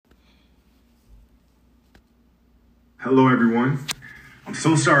Hello, everyone. I'm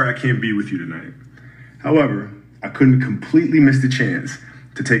so sorry I can't be with you tonight. However, I couldn't completely miss the chance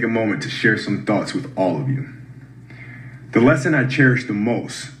to take a moment to share some thoughts with all of you. The lesson I cherish the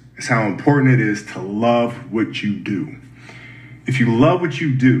most is how important it is to love what you do. If you love what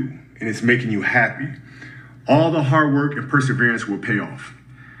you do and it's making you happy, all the hard work and perseverance will pay off.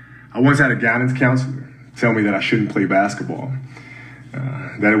 I once had a guidance counselor tell me that I shouldn't play basketball,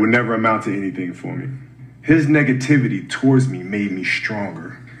 that it would never amount to anything for me. His negativity towards me made me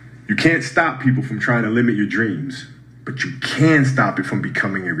stronger. You can't stop people from trying to limit your dreams, but you can stop it from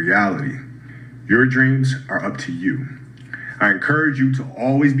becoming a reality. Your dreams are up to you. I encourage you to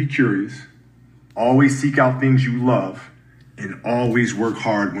always be curious, always seek out things you love, and always work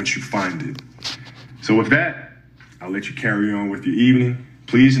hard once you find it. So with that, I'll let you carry on with your evening.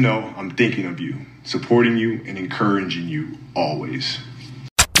 Please know I'm thinking of you, supporting you, and encouraging you always.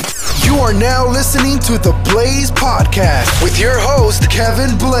 You are now listening to the Blaze Podcast with your host,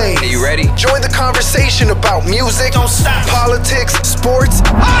 Kevin Blaze. Are you ready? Join the conversation about music, don't stop, politics, sports,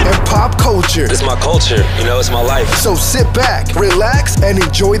 and pop culture. It's my culture, it's my life. So sit back, relax, and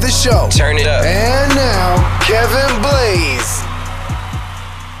enjoy the show. Turn it up. And now, Kevin Blaze.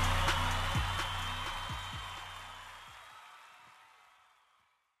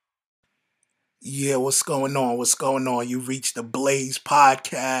 Yeah, what's going on? What's going on? You reached the Blaze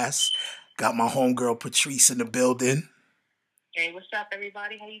Podcast. Got my homegirl Patrice in the building. Hey, what's up,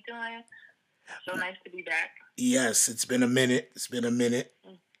 everybody? How you doing? So nice to be back. Yes, it's been a minute.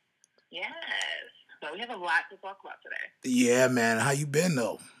 Yes. So we have a lot to talk about today. Yeah, man. How you been,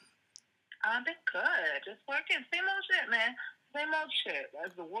 though? I've been good. Just working. Same old shit, man. Same old shit.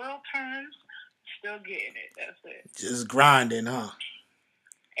 As the world turns, still getting it. That's it. Just grinding, huh?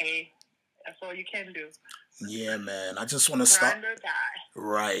 Hey. That's all you can do. Yeah, man. I just want to start. Grind or die.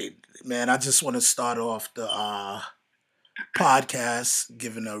 Right. Man, I just want to start off the podcast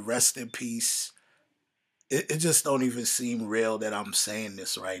giving a rest in peace. It just don't even seem real that I'm saying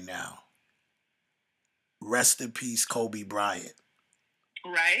this right now. Rest in peace, Kobe Bryant.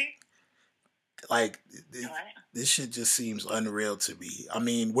 Right? Like, this shit just seems unreal to me. I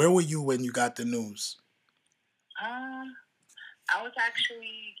mean, where were you when you got the news? I was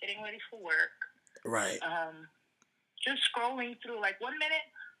actually getting ready for work. Right. Just scrolling through. Like 1 minute,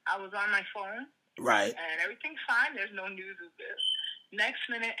 I was on my phone. Right. And everything's fine. There's no news of this. Next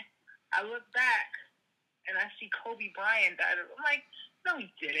minute, I look back and I see Kobe Bryant died. I'm like, no, he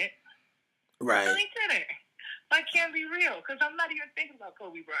didn't. Right. No, he didn't. That can't be real because I'm not even thinking about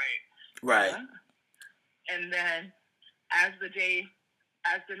Kobe Bryant. Right. And then as the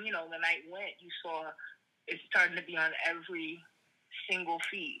night went, you saw it's starting to be on every single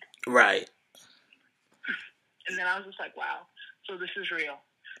feed. Right. And then I was just like, wow, so this is real.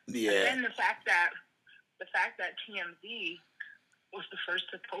 Yeah. And then the fact that TMZ was the first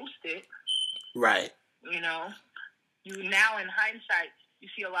to post it. Right. You now in hindsight, you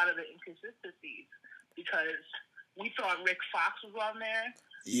see a lot of the inconsistencies because we thought Rick Fox was on there.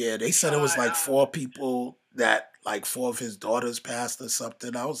 Yeah, they said it was like 4 people that, like 4 of his daughters passed or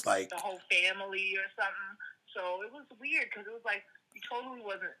something. I was like... The whole family or something. So it was weird because it was like, you totally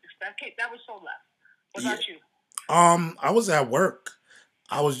wasn't... That was so left. What about you? I was at work.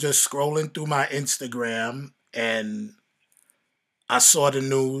 I was just scrolling through my Instagram and I saw the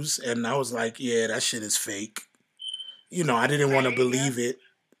news and I was like, yeah, that shit is fake. I didn't want to believe it.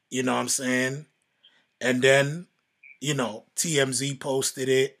 You know what I'm saying? And then, TMZ posted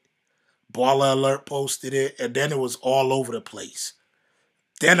it. Baller Alert posted it. And then it was all over the place.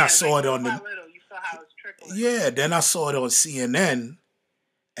 Then I saw it on the... You saw how it was trickling. Yeah, then I saw it on CNN.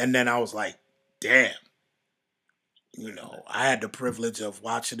 And then I was like, damn. I had the privilege of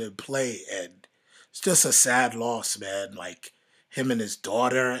watching him play. And it's just a sad loss, man. Like, him and his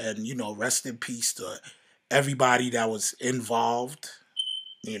daughter. And, rest in peace to everybody that was involved.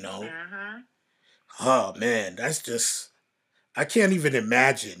 Mm-hmm. Oh, man, that's just... I can't even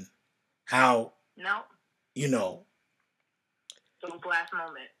imagine how... No. Those last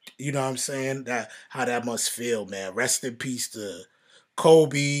moments. You know what I'm saying? How that must feel, man. Rest in peace to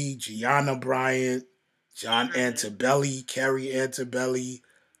Kobe, Gianna Bryant, John Antebelli, Carrie Antebelli,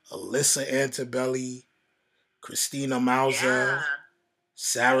 Alyssa Antebelli, Christina Mauser,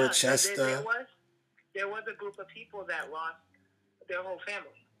 Sarah Chester. There was a group of people that lost their whole family.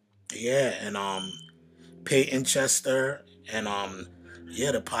 Yeah, and Peyton Chester, and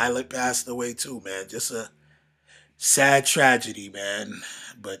the pilot passed away too, man. Just a sad tragedy, man.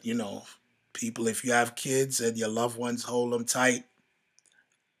 But people, if you have kids and your loved ones, hold them tight.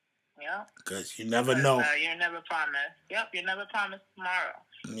 Yeah. Because you never know. You're never promised. Yep, you're never promised tomorrow.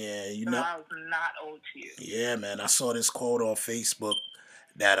 Yeah, you So know. I was not owed to you. Yeah, man. I saw this quote on Facebook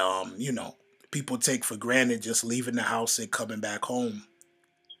that people take for granted just leaving the house and coming back home.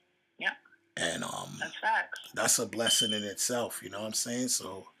 Yeah, And that's facts. that's a blessing in itself, you know what I'm saying?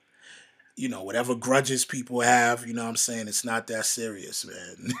 So, whatever grudges people have, you know what I'm saying, it's not that serious,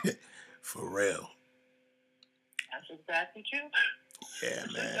 man. For real. That's exactly true. Yeah,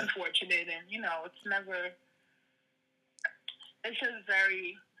 It's just man. unfortunate, and it's never. It's just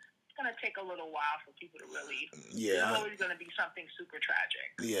very. It's gonna take a little while for people to really. There's Yeah. always gonna be something super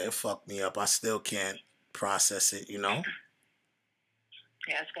tragic. Yeah, it fucked me up. I still can't process it, Yeah,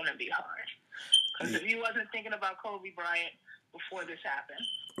 it's gonna be hard. Because if you wasn't thinking about Kobe Bryant before this happened,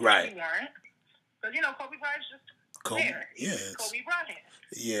 Right. you weren't. Because Kobe Bryant's just Kobe, there. He's Kobe Bryant.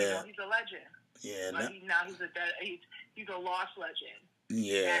 Yeah. He's a legend. Yeah. But now he's a lost legend.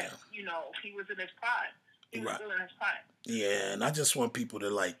 Yeah. And, he was in his prime. He was still in his prime. Yeah, and I just want people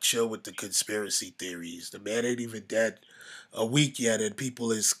to chill with the conspiracy theories. The man ain't even dead a week yet, and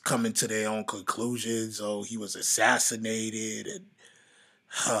people is coming to their own conclusions. Oh, he was assassinated, and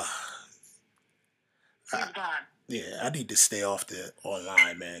he's gone. Yeah, I need to stay off the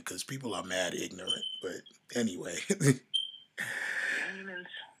online, man, because people are mad ignorant. But anyway,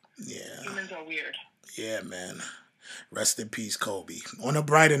 Humans are weird. Yeah, man. Rest in peace, Kobe. On a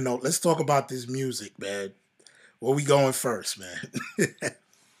brighter note, let's talk about this music, man. Where we going first, man?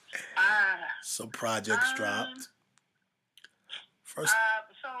 Some projects dropped. First,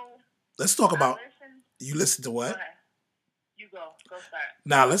 so let's talk about. You listen to what? Go ahead. You go. Go start.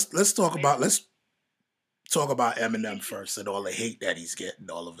 Now let's talk about Eminem first and all the hate that he's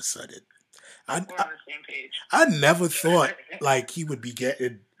getting all of a sudden. We're on the same page. I never thought he would be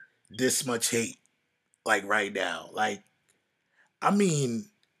getting this much hate right now. I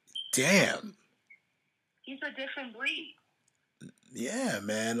mean, damn. He's a different breed. Yeah,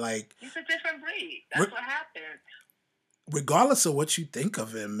 man. He's a different breed. That's what happened. Regardless of what you think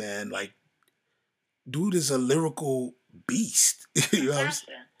of him, man, dude is a lyrical beast. You know what I'm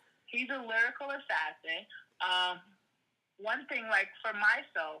saying? He's a lyrical assassin. One thing, for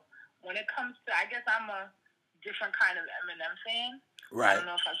myself, when it comes to, I guess I'm a different kind of Eminem fan. Right. I don't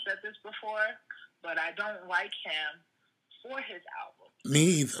know if I've said this before, but I don't like him for his album.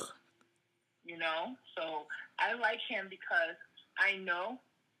 Me either. So I like him because I know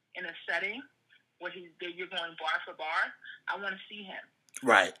in a setting where you're going bar for bar, I want to see him.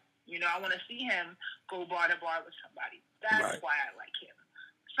 Right. I want to see him go bar to bar with somebody. That's why I like him.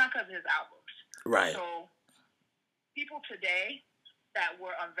 It's not because of his albums. Right. So people today that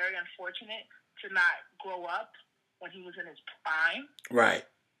were very unfortunate to not grow up when he was in his prime. Right.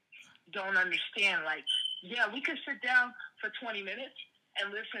 Don't understand. Yeah, we could sit down for 20 minutes and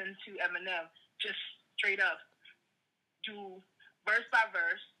listen to Eminem just straight up do verse by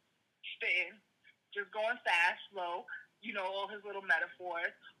verse, spitting, just going fast, slow, all his little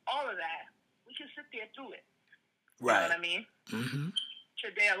metaphors, all of that. We can sit there through it. Right. You know what I mean? Mm-hmm.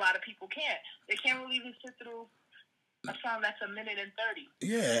 Today, a lot of people can't. They can't really even sit through a song that's 1 minute and 30.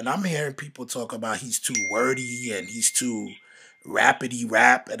 Yeah, and I'm hearing people talk about he's too wordy and he's too rapidy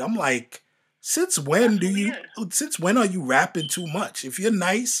rap, and I'm like, since when are you rapping too much? If you're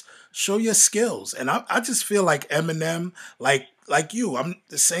nice, show your skills. And I just feel like Eminem, like you, I'm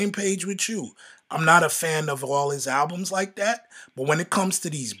the same page with you. I'm not a fan of all his albums like that, but when it comes to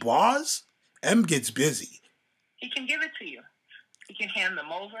these bars, M gets busy. He can give it to you. He can hand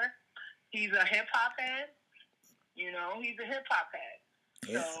them over. He's a hip hop head. He's a hip hop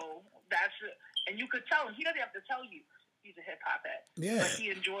head. Yeah. So that's it. And you could tell him. He doesn't have to tell you he's a hip hop head. Yeah. But he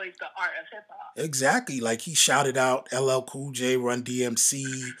enjoys the art of hip hop. Exactly. He shouted out LL Cool J, Run DMC,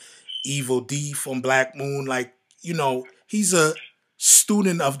 Evil D from Black Moon. He's a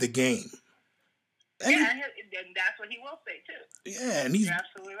student of the game. And that's what he will say too. Yeah, and you're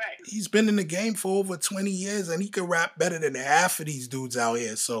absolutely right. He's been in the game for over 20 years, and he can rap better than half of these dudes out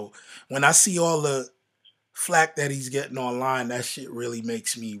here. So when I see all the flack that he's getting online, that shit really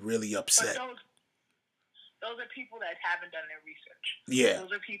makes me really upset. But those are people that haven't done their research. Yeah.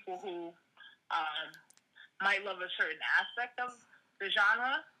 Those are people who might love a certain aspect of the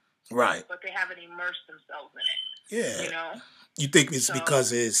genre. Right. But they haven't immersed themselves in it. Yeah. You think it's because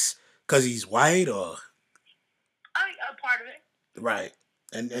he's white or? A part of it. Right.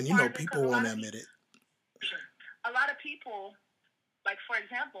 And people won't admit it. A lot of people, for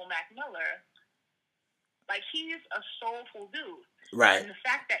example, Mac Miller, he's a soulful dude. Right. And the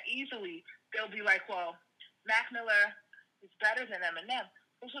fact that easily they'll be like, well, Mac Miller is better than Eminem.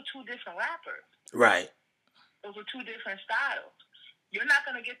 Those are two different rappers. Right. Those are two different styles. You're not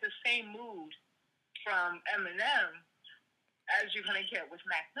going to get the same mood from Eminem as you're gonna get with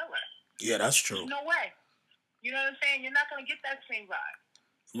Mac Miller. Yeah, that's true. There's no way. You know what I'm saying? You're not gonna get that same vibe.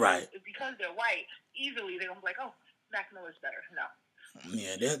 Right. It's because they're white. Easily, they're gonna be like, "Oh, Mac Miller's better." No.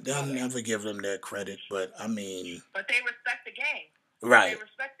 Yeah, they'll never give them their credit, but I mean. But they respect the game. Right. They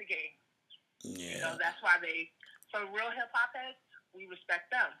respect the game. Yeah. You know, that's why for real hip hop heads, we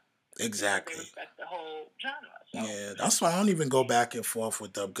respect them. Exactly. They respect the whole genre. So. Yeah, that's why I don't even go back and forth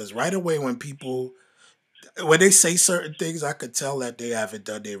with them, because right away when they say certain things, I could tell that they haven't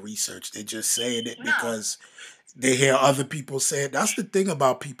done their research. They're just saying it because they hear other people say it. That's the thing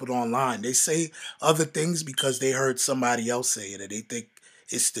about people online. They say other things because they heard somebody else say it, and they think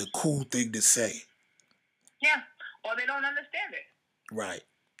it's the cool thing to say. Yeah, or they don't understand it. Right.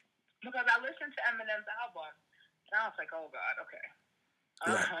 Because I listened to Eminem's album, and I was like, oh, God, okay.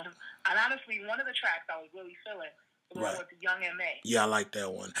 Right. And honestly, one of the tracks I was really feeling was the one with the Young M.A. Yeah, I like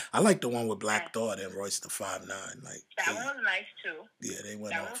that one. I like the one with Black Thought and Royce the 5'9". Like that one was nice too. Yeah, they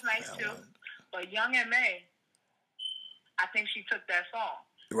went that off. That was nice too. One. But Young M.A., I think she took that song.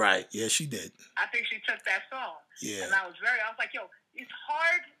 Right. Yeah, she did. I think she took that song. Yeah. And I was like, yo, it's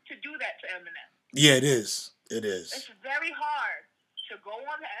hard to do that to Eminem. Yeah, it is. It is. It's very hard to go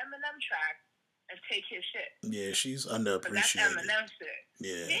on the Eminem track and take his shit. Yeah, she's underappreciated. That's Eminem shit.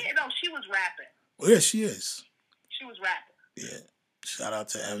 Yeah. No, she was rapping. Oh, yeah, she is. She was rapping. Yeah. Shout out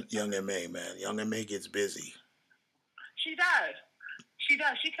to Young M.A., man. Young M.A. gets busy. She does. She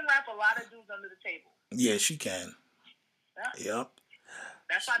does. She can rap a lot of dudes under the table. Yeah, she can. Yeah. Yep.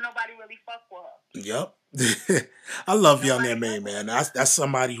 That's why nobody really fuck with her. Yep. I love Young M.A., man. That's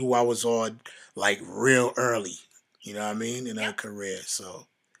somebody who I was on, like, real early. You know what I mean? In her career. So,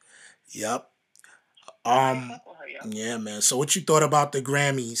 yep. Yeah, man. So what you thought about the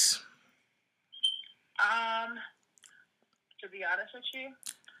Grammys? To be honest with you,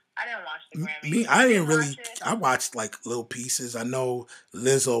 I didn't watch the Grammys. Me, I didn't really. I watched like little pieces. I know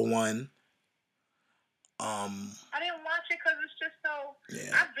Lizzo won. I didn't watch it because it's just so.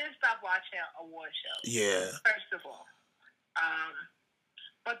 Yeah. I've been stopped watching award shows. Yeah. First of all,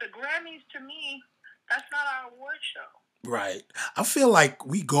 but the Grammys to me, that's not our award show. Right. I feel like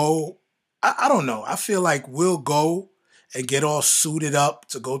we go. I don't know. I feel like we'll go and get all suited up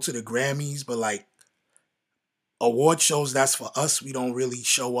to go to the Grammys, but like award shows, that's for us. We don't really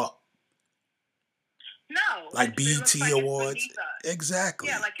show up. No. Like BET Awards. Exactly.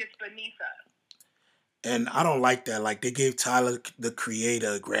 Yeah, like it's beneath us. And I don't like that. Like they gave Tyler, the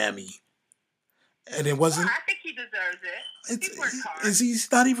Creator, a Grammy. And it wasn't. Well, I think he deserves it. He worked hard. He's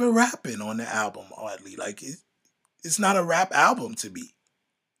not even rapping on the album, hardly. Like it's not a rap album to me.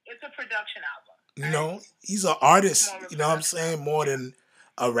 It's a production album. You know, he's an artist, you know what I'm saying, more than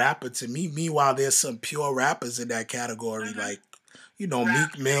a rapper to me. Meanwhile, there's some pure rappers in that category, like, you know,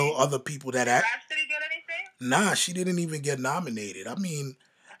 Meek Mill, other people that act. Did he get anything? Nah, she didn't even get nominated. I mean,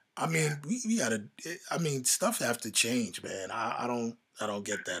 we gotta. I mean, stuff have to change, man. I don't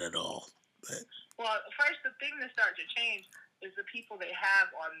get that at all. But well, first, the thing that starts to change is the people they have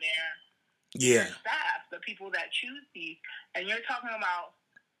on their staff, the people that choose these, and you're talking about.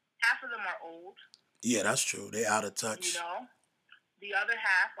 Half of them are old. Yeah, that's true. They're out of touch. You know? The other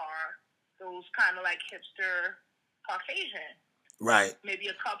half are those kind of like hipster Caucasian. Right.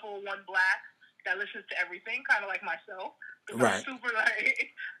 Maybe a couple, one black, that listens to everything, kind of like myself. Right.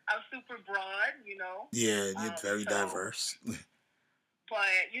 I'm super broad, you know? Yeah, you're very diverse.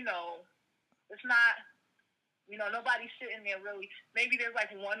 But, you know, it's not, you know, nobody's sitting there really. Maybe there's like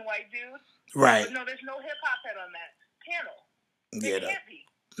one white dude. Right. But no, there's no hip-hop head on that panel. There can't be.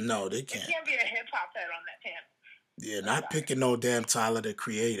 No, they can't. There can't be a hip-hop head on that panel. Yeah, not picking no damn Tyler, the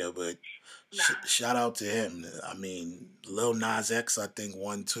Creator, but shout out to him. I mean, Lil Nas X, I think,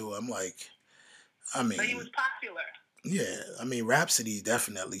 won too. I'm like, but he was popular. Yeah, I mean, Rhapsody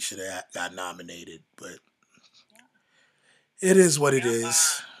definitely should have got nominated, but it is what it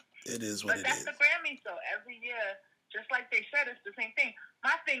is. It is what it is. But that's the Grammys, though. Every year, just like they said, it's the same thing.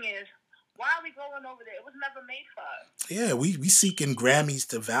 My thing is, why are we going over there? It was never made for us. Yeah, we seeking Grammys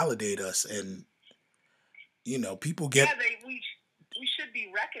to validate us, and you know, people get. Yeah, we should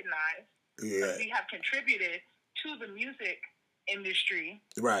be recognized. Yeah, we have contributed to the music industry,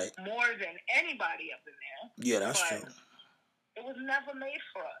 right, more than anybody up in there. Yeah, that's true. It was never made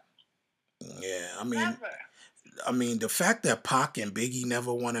for us. Yeah, I mean, never. I mean, the fact that Pac and Biggie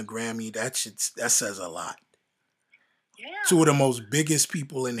never won a Grammy, that says a lot. Yeah. Two of the most biggest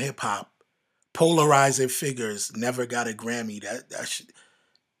people in hip hop. Polarizing figures never got a Grammy. That should,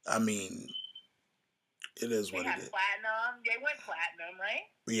 I mean, it is what it is. Platinum. They went platinum, right?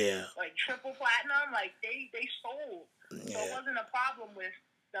 Yeah. Like triple platinum. Like they sold. Yeah. So it wasn't a problem with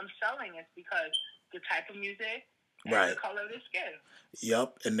them selling. It's because the type of music and Right. the color of their skin.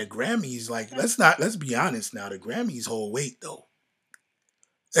 Yep. And the Grammys, like, let's be honest now. The Grammys hold weight though.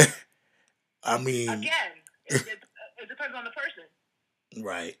 I mean, Again, it depends on the person.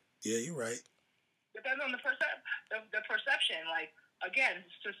 right. Yeah, you're right. Depends on the perception. Like, again,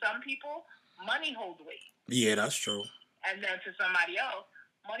 to some people, money holds weight. Yeah, that's true. And then to somebody else,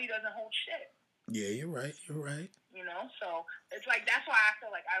 money doesn't hold shit. Yeah, you're right. You're right. You know? So it's like, that's why I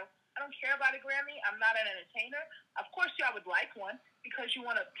feel like I don't care about a Grammy. I'm not an entertainer. Of course, I would like one because you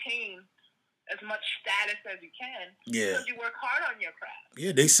want to obtain as much status as you can. Yeah. Because you work hard on your craft.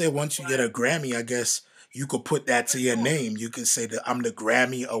 Yeah, they say once you get a Grammy, I guess you could put that to your name. You can say that I'm the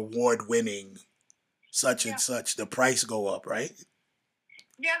Grammy award winning such and such. The price go up, right?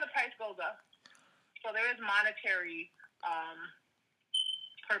 Yeah, the price goes up. So there is monetary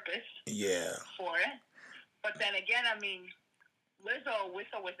purpose for it. But then again, I mean, Lizzo, with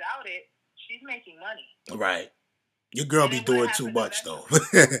or without it, she's making money. Right. Your girl be doing too much, though.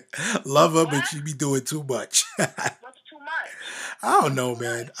 Love her, but she be doing too much. What's too much? I don't know,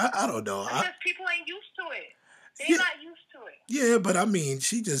 man. I don't know. Because people ain't used to it. They're not used to it. Yeah, but I mean,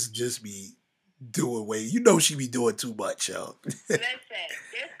 she just be doing way. You know she be doing too much, yo. Listen,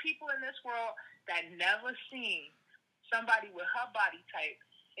 there's people in this world that never seen somebody with her body type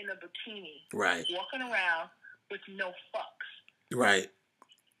in a bikini, right, walking around with no fucks. Right.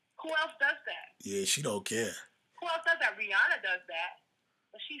 Who else does that? Yeah, she don't care. Who else does that? Rihanna does that,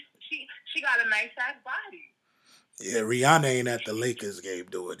 but she got a nice ass body. Yeah, Rihanna ain't at the Lakers game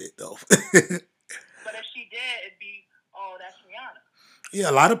doing it though. But if she did, it'd be, oh, that's Rihanna. Yeah,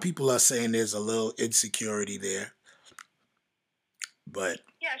 a lot of people are saying there's a little insecurity there, but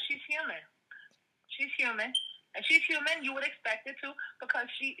yeah, she's human. She's human. And she's human, you would expect it to, because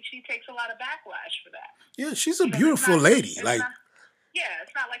she takes a lot of backlash for that. Yeah, she's a beautiful lady. It's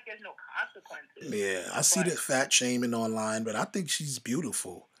not like there's no consequences. Yeah, I see the fat shaming online, but I think she's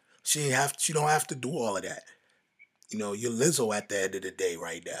beautiful. She don't have to do all of that. You know, you're Lizzo at the end of the day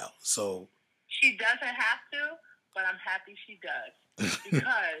right now. So she doesn't have to, but I'm happy she does.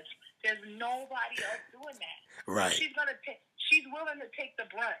 Because there's nobody else doing that. Right. She's willing to take the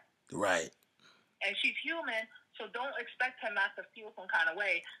brunt. Right. And she's human, so don't expect her not to feel some kind of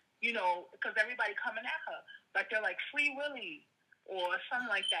way, you know, because everybody coming at her. Like they're like Free Willy or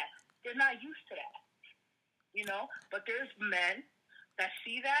something like that. They're not used to that, you know? But there's men that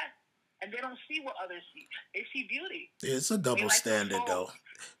see that, and they don't see what others see. They see beauty. It's a double standard, though.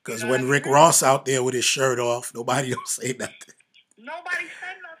 Because you know when Rick Ross out there with his shirt off, nobody don't say nothing. Nobody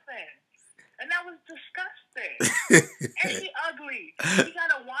said nothing. And that was disgusting. And he ugly. He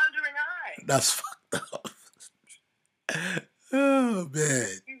got a wandering eye. That's fucked up. Oh, man.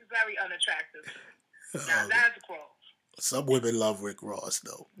 He's very unattractive. Now, that's a quote. Some women love Rick Ross,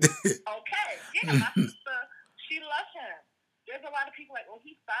 though. Okay. Yeah, my sister, she loves him. There's a lot of people like, oh,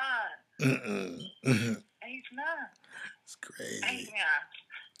 he's fine. And he's not. It's crazy. And, yeah.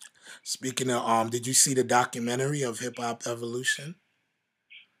 Speaking of, did you see the documentary of Hip Hop Evolution?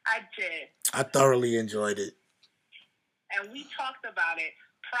 I did. I thoroughly enjoyed it. And we talked about it.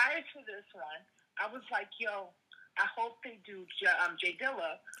 Prior to this one, I was like, yo, I hope they do Jay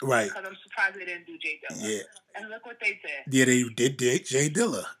Dilla. Right. Because I'm surprised they didn't do Jay Dilla. Yeah. And look what they did. Yeah, they did Jay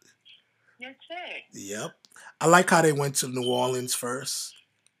Dilla. That's it. Yep. I like how they went to New Orleans first.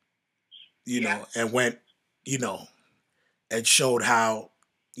 You know, and went, you know, and showed how,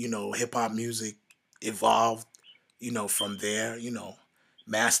 you know, hip-hop music evolved, you know, from there, you know.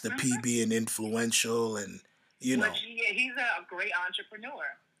 Master P being influential and, you know. He's a great entrepreneur.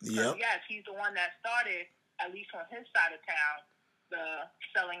 Yep. Yes, he's the one that started, at least on his side of town, the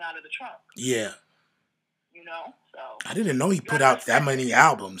selling out of the trunk. Yeah. You know, so. I didn't know he put out that many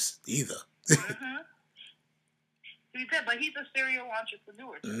albums either. He did, but he's a serial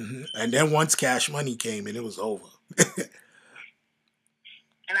entrepreneur. And then once Cash Money came in, it was over.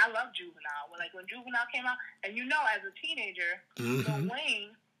 And I love Juvenile. When Juvenile came out, and you know, as a teenager, Lil Wayne,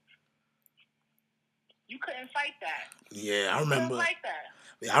 you couldn't fight that. Yeah, I remember. You couldn't fight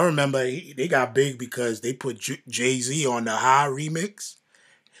that. I remember they got big because they put Jay-Z on the High remix.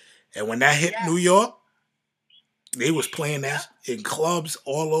 And when that hit New York, they was playing that in clubs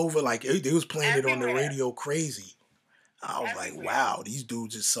all over. Like, they was playing it on the radio crazy. I was like, wow, these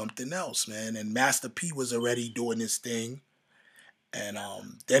dudes is something else, man. And Master P was already doing this thing. And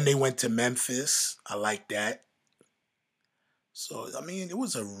then they went to Memphis. I like that. So, I mean, it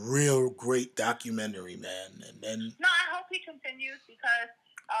was a real great documentary, man. And then... No, I hope he continues because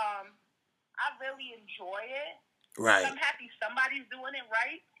I really enjoy it. Right. I'm happy somebody's doing it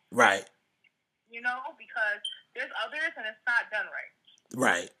right. Right. You know, because there's others and it's not done right.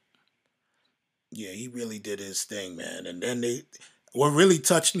 Right. Yeah, he really did his thing, man. And then what really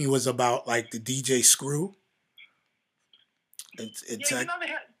touched me was about like the DJ Screw in, Yeah, you know in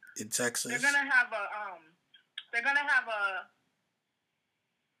they're Texas. gonna have a they're gonna have a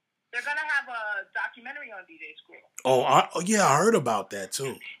they're gonna have a documentary on DJ Screw. Oh, yeah, I heard about that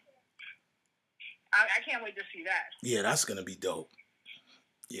too. I can't wait to see that. Yeah, that's gonna be dope.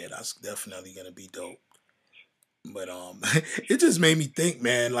 Yeah, that's definitely gonna be dope. But it just made me think,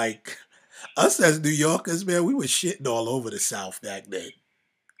 man. Like us as New Yorkers, man, we were shitting all over the South back then.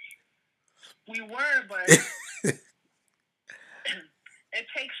 We were, but it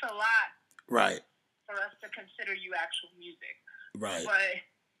takes a lot Right, for us to consider you actual music. right, But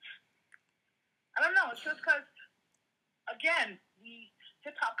I don't know. It's just because, again,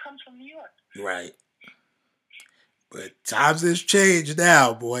 hip hop comes from New York. right. But times has changed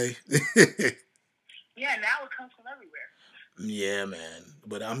now, boy. Yeah, now it comes from everywhere. Yeah, man.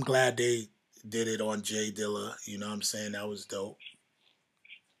 But I'm glad they did it on Jay Dilla. You know what I'm saying? That was dope.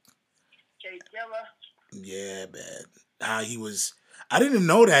 Jay Dilla. Yeah, man. How he was. I didn't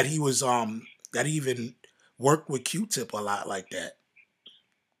know that he was that he even worked with Q-Tip a lot like that.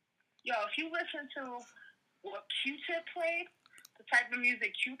 Yo, if you listen to what Q-Tip played, the type of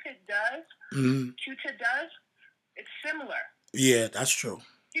music Q-Tip does, it's similar. Yeah, that's true.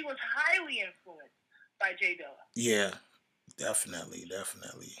 He was highly influenced by Jay Dilla. Yeah, definitely.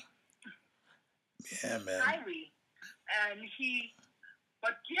 Yeah, man. Highly.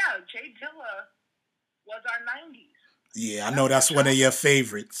 But yeah, Jay Dilla was our 90s. Yeah, I know that's one of your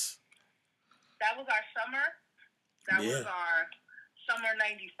favorites. That was our summer. That was our summer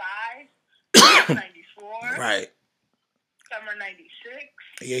 95, 94. Right. Summer 96.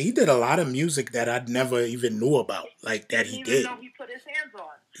 Yeah, he did a lot of music that I'd never even knew about, like that he did. Even though he put his hands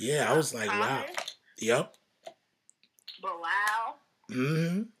on. Yeah, I was like, wow. Yep. Bilal.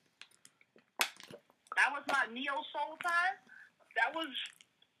 Mm-hmm. That was my neo soul time. That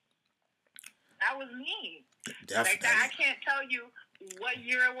was me. Definitely. Like that, I can't tell you what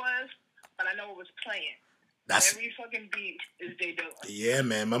year it was, but I know it was playing. Every fucking beat is Jay Dilla. Yeah,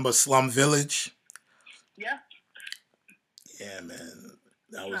 man. Remember Slum Village? Yeah. Yeah, man.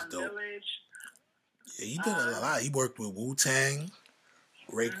 That was dope. Village. Yeah, he did a lot. He worked with Wu-Tang,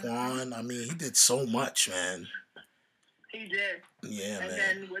 Raekwon. I mean, he did so much, man. He did. Yeah, man. And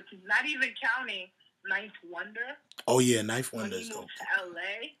then with not even counting Ninth Wonder. Oh, yeah, Ninth Wonder's dope. When he moved to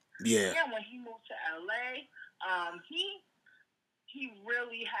L.A. Yeah. Yeah, when he moved to L.A., he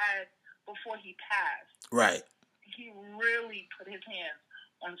really had, before he passed. Right. He really put his hands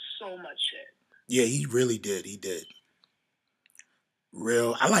on so much shit. Yeah, he really did. He did.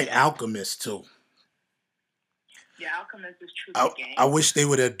 I like Alchemist, too. Yeah, Alchemist is truly game. I wish they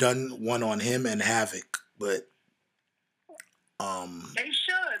would have done one on him and Havoc, but... They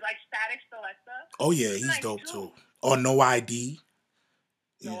should, like Static Selector. Oh, yeah, he's dope, too. Or No ID.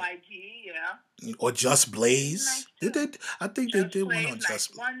 No ID, yeah. Or Just Blaze. Nice I think they did one on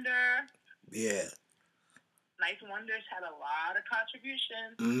Just Blaze. Wonder. Yeah. Nice Wonders had a lot of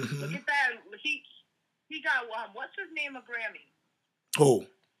contributions. Mm-hmm. Look at that. He got, what's his name, a Grammy? Who?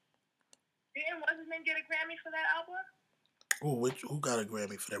 Didn't what's his name get a Grammy for that album? Oh, who got a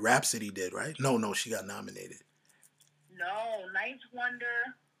Grammy for that? Rhapsody did, right? No, she got nominated. No, Ninth Wonder.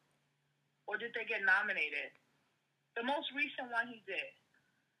 Or did they get nominated? The most recent one he did.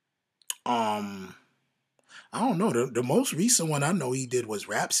 I don't know. The most recent one I know he did was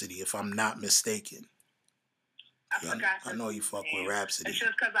Rhapsody, if I'm not mistaken. I forgot. I know you fuck with Rhapsody. It's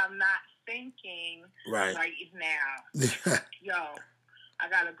just because I'm not thinking right now. Yo, I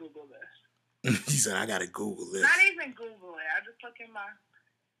gotta Google this. He said, I gotta Google this. Not even Google it. I just look in my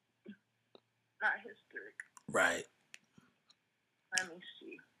history. Right. Let me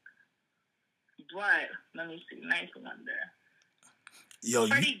see. But let me see. Ninth Wonder. Yo,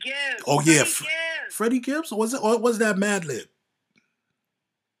 Freddie Gibbs. Oh yeah, Freddie Gibbs. Or was that Madlib?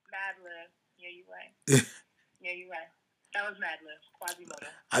 Madlib. Yeah, you're right. Yeah, you're right. That was Madlib. Quasimodo.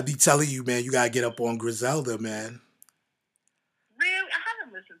 I be telling you, man, you gotta get up on Griselda, man. Really? I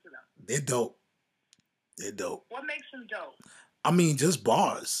haven't listened to them. They're dope. They're dope. What makes them dope? I mean, just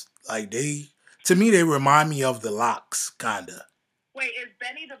bars. Like to me, they remind me of the Locks, kinda. Wait, is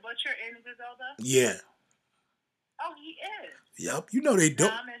Benny the Butcher in Griselda? Yeah. Oh, he is. Yep. You know they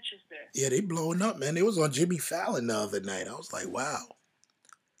dope. I'm interested. Yeah, they blowing up, man. They was on Jimmy Fallon the other night. I was like, wow.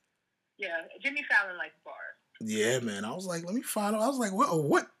 Yeah, Jimmy Fallon likes bars. Yeah, man. I was like, let me find out. I was like,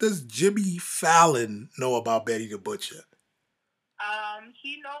 what does Jimmy Fallon know about Benny the Butcher?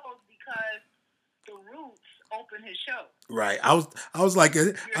 He knows because the Roots opened his show. Right. I was like,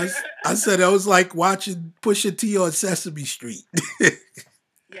 I said I was like watching Pusha T on Sesame Street. Yes.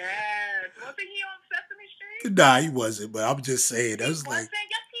 Wasn't he Nah, he wasn't. But I'm just saying, that He was like, wasn't?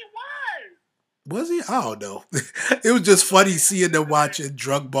 Yes, he was. was he? I don't know. It was just funny seeing them watching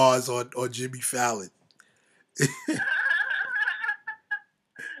drug bars on Jimmy Fallon. That's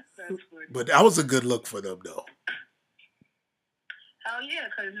good. But that was a good look for them, though. Hell yeah,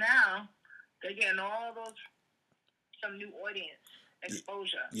 because now they're getting all those, some new audience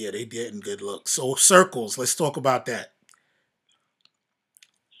exposure. Yeah, they getting good looks. So circles, let's talk about that.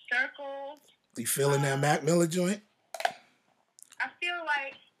 Circles. You feeling that Mac Miller joint? I feel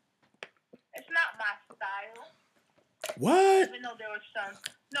like it's not my style. What? Even though there was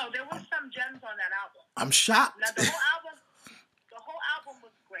some gems on that album. I'm shocked. Now the whole album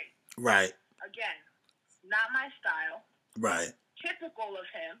was great. Right. Again, not my style. Right. Typical of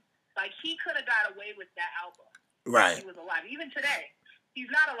him. Like he could have got away with that album. Right. If he was alive. Even today,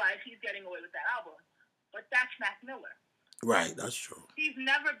 he's not alive. He's getting away with that album. But that's Mac Miller. Right. That's true. He's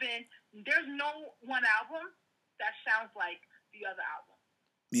never been. There's no one album that sounds like the other album.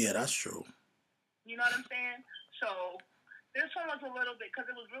 Yeah, that's true. You know what I'm saying? So this one was a little bit, because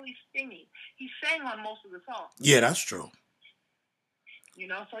it was really stingy. He sang on most of the songs. Yeah, that's true. You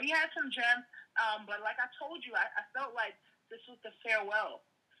know, so he had some gems. But like I told you, I felt like this was the farewell.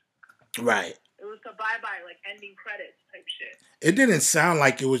 Right. It was the bye-bye, like ending credits type shit. It didn't sound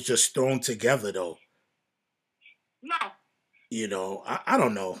like it was just thrown together, though. No. You know, I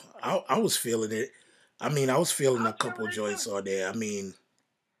don't know. I was feeling it. I mean, I was feeling a couple joints on there. I mean,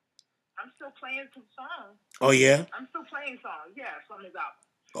 I'm still playing some songs. Oh, yeah? I'm still playing songs, yeah, from his album.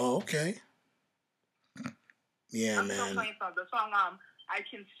 Oh, okay. Yeah, I'm still playing songs. The song I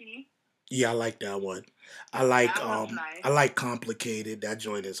Can See. Yeah, I like that one. I like That one's nice. I like Complicated. That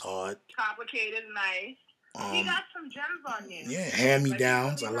joint is hard. Complicated, nice. He got some gems on there. Yeah, Hand Me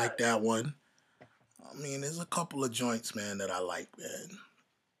Downs. Really I like that one. I mean, there's a couple of joints, man, that I like, man.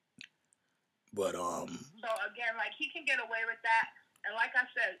 But So again, like he can get away with that, and like I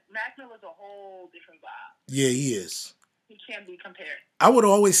said, Mac Miller's a whole different vibe. Yeah, he is. He can't be compared. I would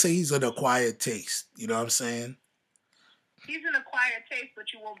always say he's an acquired taste. You know what I'm saying? He's an acquired taste,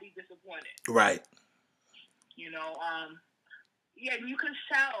 but you won't be disappointed. Right. You know, yeah, you can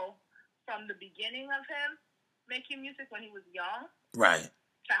tell from the beginning of him making music when he was young, right,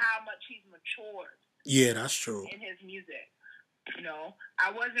 to how much he's matured. Yeah, that's true. In his music. You know,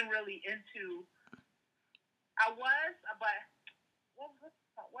 I wasn't really into. I was, but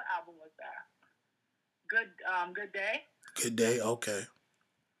what album was that? Good Day. Good Day. Okay.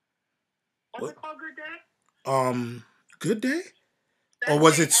 What's it called? Good Day. Good Day. Best or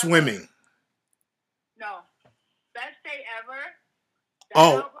was Day it Swimming? Ever. No, Best Day Ever.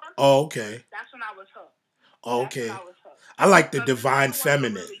 Album, okay. That's when I was hooked. Okay. I was hooked. I like the Divine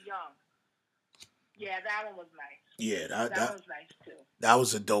Feminine. Really young. Yeah, that one was nice. Yeah, that was nice too. That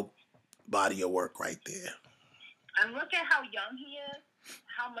was a dope body of work right there. And look at how young he is,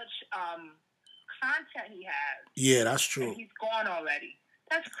 how much content he has. Yeah, that's true. And he's gone already.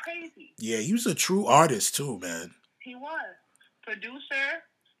 That's crazy. Yeah, he was a true artist too, man. He was. Producer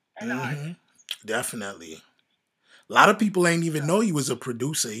and artist. Definitely. A lot of people ain't even know he was a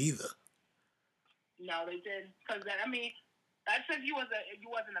producer either. No, they did. Because, I mean, that's if you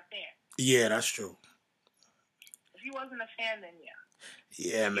wasn't a fan. Yeah, that's true. If you wasn't a fan, then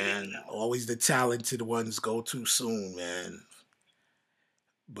yeah. Yeah, man. Always the talented ones go too soon, man.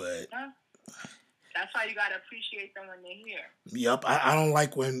 But that's why you gotta appreciate them when they're here. Yep. I don't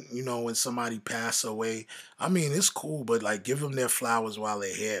like when somebody pass away. I mean, it's cool, but like give them their flowers while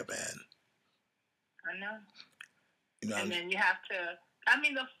they're here, man. I know. You know, and then you have to. I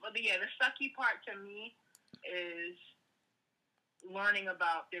mean, the sucky part to me is learning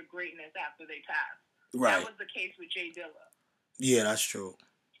about their greatness after they pass. Right. That was the case with Jay Dilla. Yeah, that's true.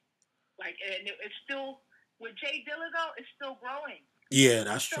 Like, and it's still with Jay Dilla though. It's still growing. Yeah,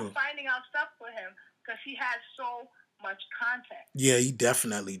 that's still true. Finding out stuff for him because he has so much content. Yeah, he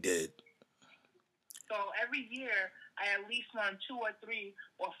definitely did. So every year, I at least learn 2 or 3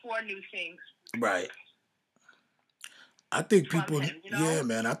 or 4 new things. Right. I think people, yeah,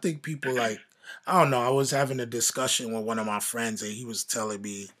 man. I think people like, I don't know. I was having a discussion with one of my friends, and he was telling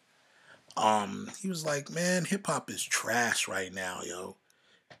me, he was like, man, hip hop is trash right now, yo.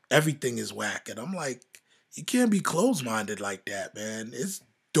 Everything is whack, and I'm like, you can't be closed minded like that, man. It's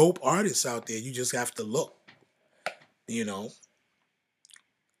dope artists out there. You just have to look, you know.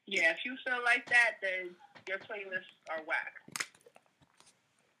 Yeah, if you feel like that, then your playlists are whack.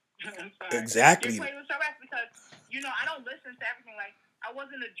 Exactly. Your playlists are whack because, I don't listen to everything. Like, I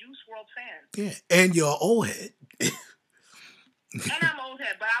wasn't a Juice WRLD fan. Yeah, and you're old head. And I'm old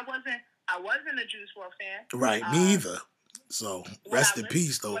head, but I wasn't a Juice WRLD fan. Right, me either. So What rest I in listen,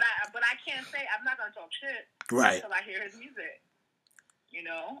 peace, though. but I can't say I'm not gonna talk shit Right. until I hear his music. You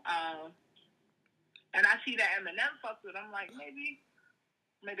know, and I see that Eminem fucks with. I'm like, maybe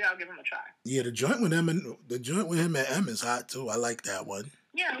I'll give him a try. Yeah, the joint with him and M is hot too. I like that one.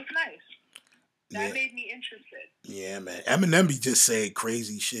 Yeah, it was nice. That Yeah. made me interested. Yeah, man. Eminem be just saying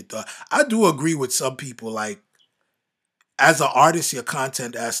crazy shit, though. I do agree with some people, like, as an artist, your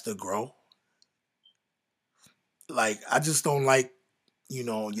content has to grow. Like, I just don't like, you're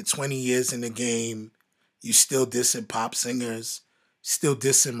 20 years in the game, you still dissing pop singers, still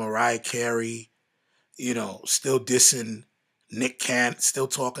dissing Mariah Carey, still dissing Nick Cannon, still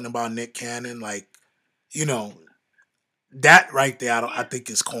talking about Nick Cannon. Like, you know, that right there, I think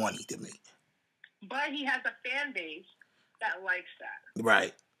is corny to me. But he has a fan base that likes that.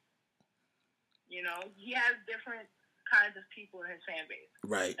 Right. He has different kinds of people in his fan base.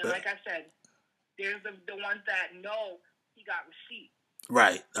 Right. And like I said, there's the ones that know he got receipts.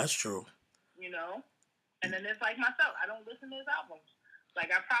 Right. That's true. And then there's like myself. I don't listen to his albums.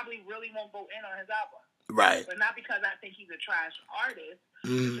 Like, I probably really won't go in on his album. Right. But not because I think he's a trash artist.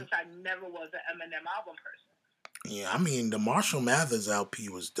 It's just I never was an Eminem album person. Yeah, I mean, the Marshall Mathers LP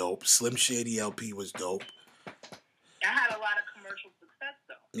was dope. Slim Shady LP was dope. That had a lot of commercial success,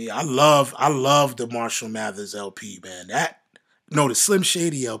 though. Yeah, I love the Marshall Mathers LP, man. The Slim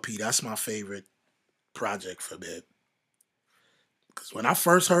Shady LP, that's my favorite project from him. Because when I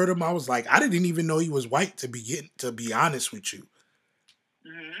first heard him, I was like, I didn't even know he was white, to be honest with you.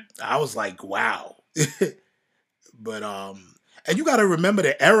 Mm-hmm. I was like, wow. But, and you got to remember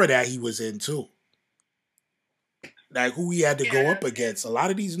the era that he was in, too. Like, who he had to go up against. A lot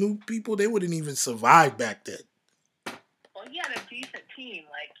of these new people, they wouldn't even survive back then. Well, he had a decent team.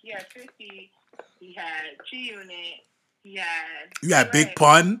 Like, he had 50, he had G-Unit, he had... You had Big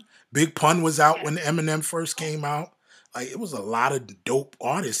Pun. Big Pun was out when Eminem first came out. Like, it was a lot of dope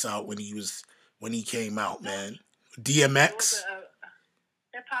artists out when he came out, man. DMX. It was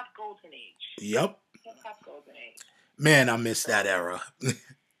a hip-hop golden age. Yep. Hip-hop golden age. Man, I miss that era.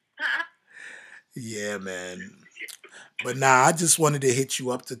 Yeah, man. But nah, I just wanted to hit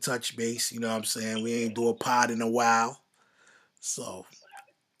you up to touch base. You know what I'm saying? We ain't do a pod in a while. So,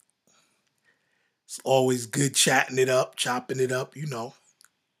 it's always good chatting it up, chopping it up, You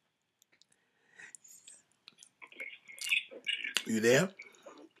there?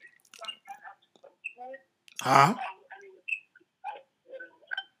 Huh?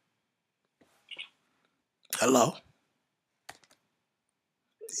 Hello?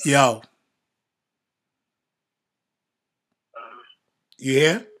 Yo. You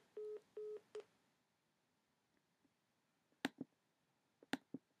here?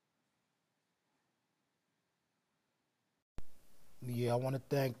 Yeah, I want to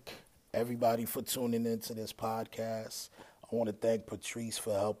thank everybody for tuning into this podcast. I want to thank Patrice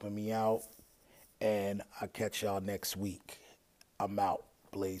for helping me out. And I'll catch y'all next week. I'm out.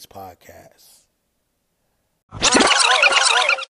 Blaze Podcast.